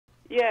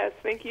Yes,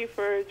 thank you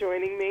for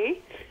joining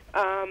me.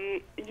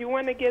 You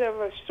want to give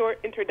a short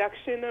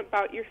introduction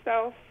about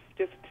yourself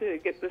just to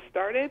get this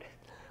started?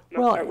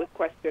 And I'll start with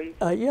questions.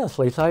 Yes,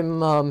 Lisa.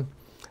 I'm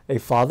a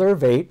father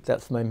of 8.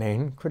 That's my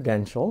main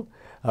credential.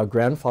 A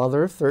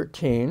grandfather of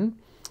 13.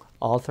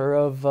 Author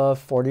of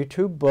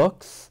 42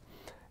 books.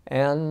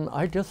 And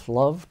I just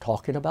love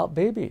talking about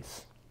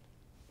babies.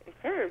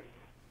 Okay.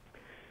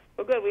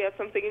 Well, good. We have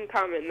something in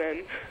common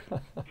then.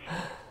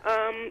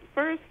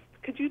 First,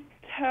 could you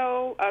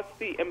tell us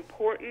the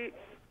importance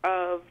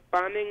of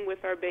bonding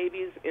with our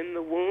babies in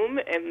the womb?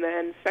 And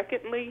then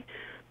secondly,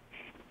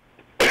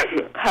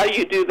 how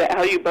you do that,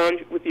 how you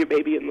bond with your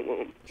baby in the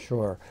womb?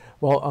 Sure.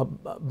 Well,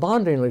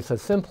 bonding, Lisa,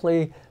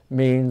 simply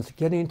means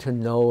getting to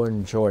know and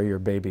enjoy your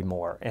baby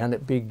more. And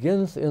it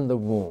begins in the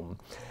womb.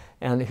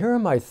 And here are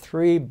my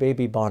 3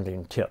 baby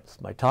bonding tips,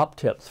 my top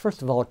tips.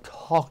 First of all,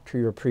 talk to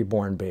your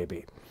preborn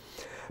baby.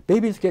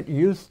 Babies get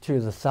used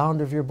to the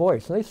sound of your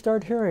voice, and they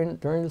start hearing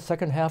during the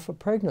second half of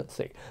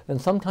pregnancy.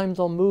 And sometimes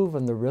they'll move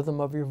in the rhythm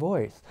of your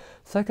voice.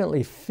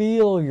 Secondly,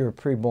 feel your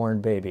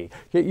preborn baby.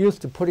 Get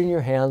used to putting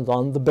your hands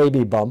on the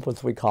baby bump,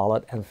 as we call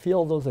it, and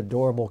feel those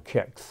adorable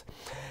kicks.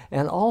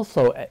 And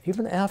also,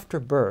 even after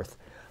birth,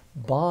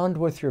 bond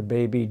with your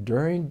baby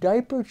during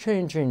diaper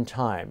changing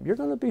time. You're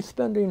going to be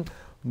spending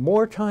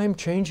more time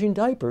changing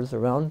diapers,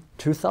 around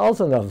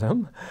 2,000 of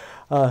them,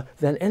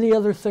 than any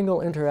other single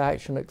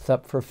interaction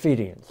except for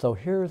feeding. So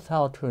here's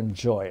how to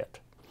enjoy it.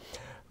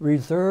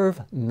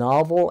 Reserve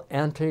novel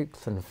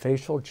antics and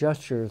facial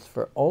gestures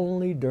for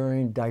only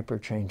during diaper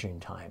changing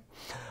time.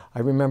 I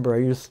remember I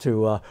used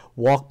to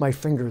walk my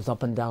fingers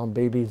up and down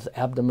baby's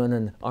abdomen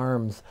and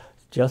arms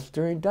just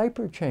during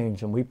diaper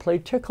change, and we play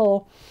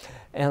tickle.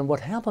 And what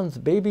happens,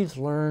 babies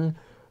learn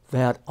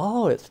that,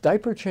 oh, it's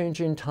diaper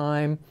changing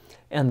time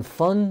and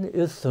fun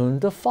is soon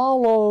to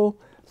follow,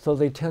 so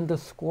they tend to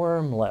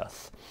squirm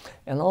less.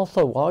 And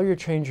also, while you're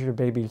changing your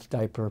baby's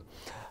diaper,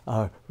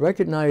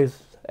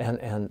 recognize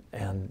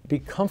and be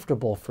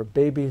comfortable for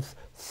baby's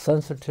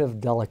sensitive,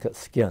 delicate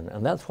skin.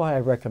 And that's why I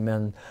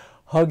recommend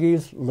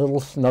Huggies Little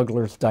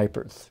Snugglers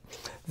diapers.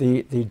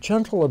 The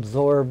gentle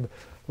absorb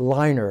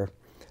liner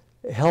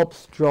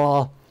helps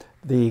draw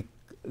those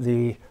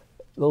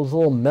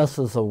little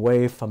messes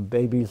away from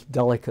baby's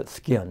delicate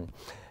skin.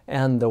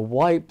 And the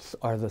wipes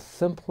are the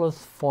simplest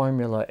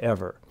formula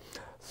ever.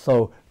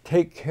 So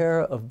take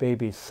care of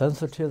baby's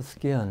sensitive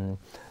skin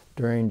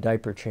during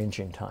diaper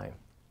changing time.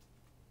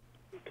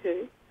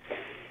 Okay.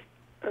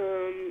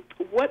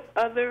 What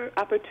other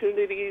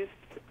opportunities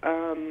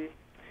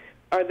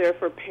are there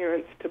for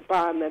parents to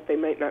bond that they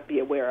might not be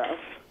aware of?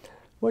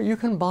 Well, you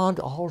can bond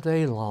all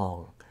day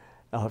long.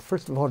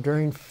 First of all,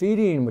 during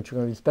feeding, which you're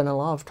going to be spending a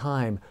lot of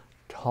time,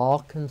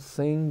 talk and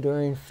sing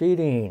during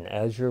feeding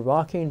as you're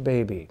rocking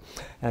baby.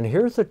 And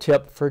here's a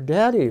tip for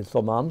daddies,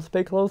 so moms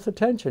pay close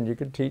attention. You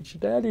can teach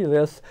daddy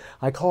this.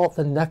 I call it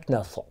the neck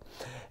nestle.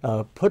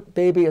 Put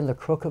baby in the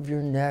crook of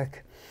your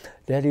neck,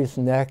 daddy's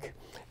neck,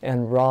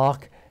 and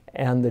rock,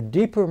 and the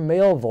deeper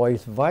male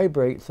voice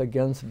vibrates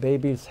against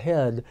baby's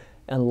head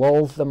and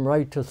lulls them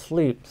right to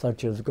sleep,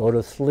 such as go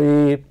to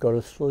sleep, go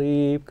to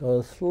sleep,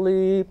 go to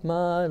sleep,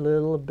 my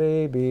little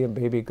baby, and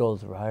baby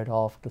goes right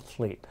off to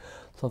sleep.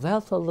 So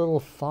that's a little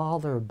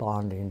father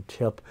bonding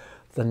tip,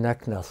 the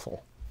neck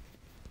nestle.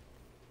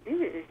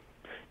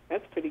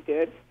 That's pretty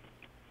good.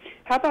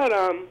 How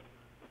about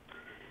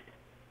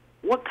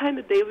what kind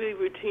of daily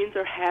routines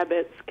or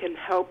habits can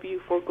help you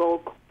forge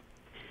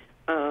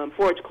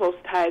close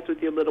ties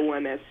with your little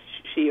one as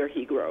she or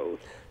he grows?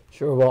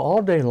 Sure. Well,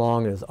 all day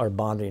long is our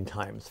bonding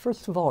times.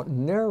 First of all,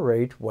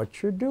 narrate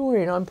what you're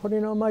doing. I'm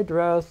putting on my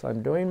dress,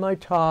 I'm doing my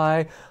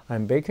tie,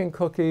 I'm baking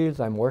cookies,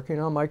 I'm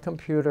working on my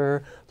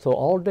computer. So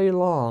all day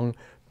long,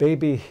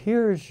 baby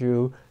hears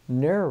you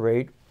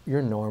narrate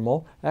your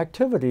normal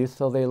activities,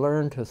 so they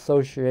learn to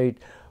associate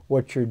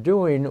what you're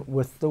doing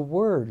with the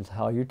words,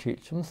 how you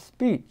teach them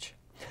speech.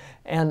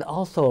 And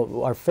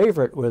also, our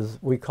favorite was,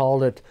 we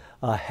called it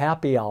a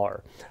happy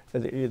hour.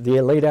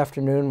 The late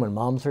afternoon when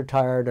moms are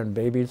tired and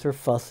babies are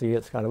fussy,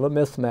 it's kind of a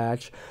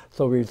mismatch.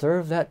 So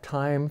reserve that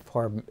time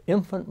for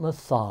infant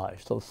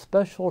massage, those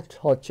special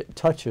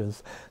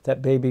touches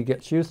that baby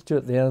gets used to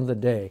at the end of the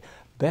day.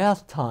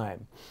 Bath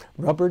time,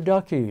 rubber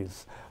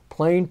duckies,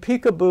 playing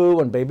peekaboo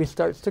when baby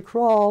starts to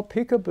crawl.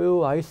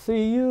 Peekaboo, I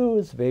see you,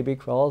 as baby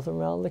crawls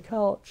around the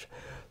couch.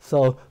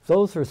 So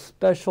those are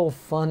special,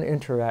 fun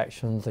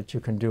interactions that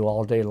you can do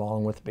all day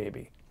long with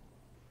baby.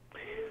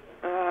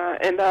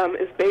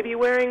 Is baby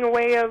wearing a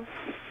way of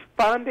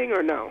bonding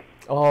or no?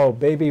 Oh,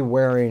 baby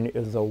wearing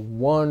is a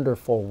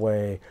wonderful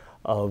way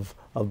of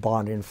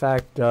bonding. In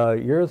fact,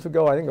 years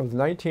ago, I think it was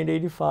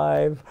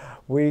 1985,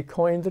 we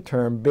coined the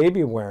term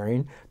baby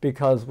wearing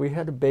because we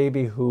had a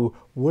baby who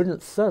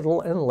wouldn't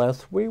settle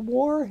unless we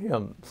wore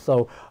him.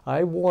 So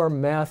I wore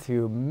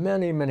Matthew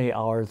many, many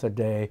hours a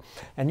day.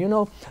 And you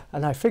know,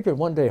 and I figured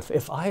one day if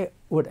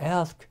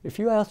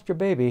you asked your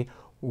baby,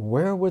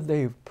 where would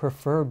they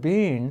prefer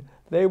being,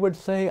 they would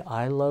say,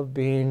 I love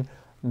being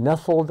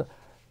nestled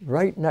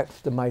right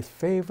next to my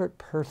favorite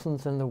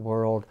persons in the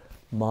world,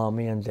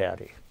 mommy and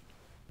daddy.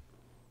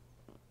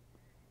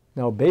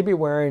 Now, baby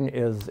wearing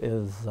is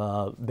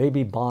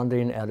baby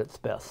bonding at its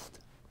best.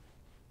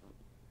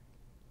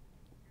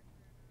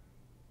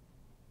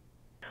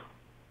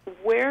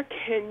 Where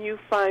can you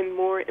find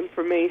more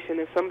information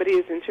if somebody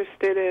is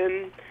interested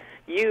in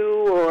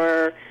you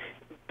or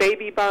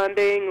baby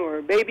bonding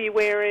or baby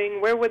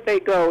wearing? Where would they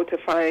go to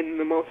find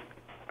the most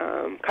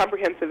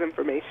comprehensive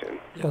information?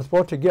 Yes,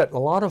 well, to get a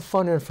lot of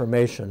fun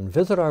information,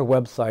 visit our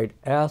website,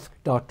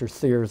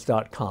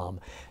 askdrsears.com.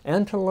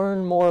 And to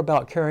learn more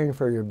about caring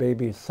for your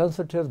baby's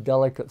sensitive,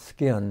 delicate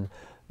skin,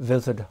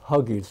 visit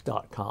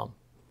huggies.com.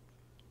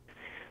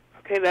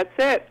 Okay, that's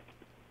it.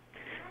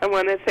 I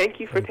want to thank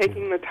you for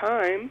taking the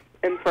time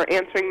and for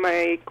answering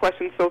my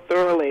questions so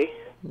thoroughly.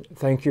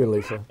 Thank you,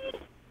 Lisa.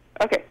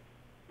 Okay.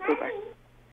 Goodbye.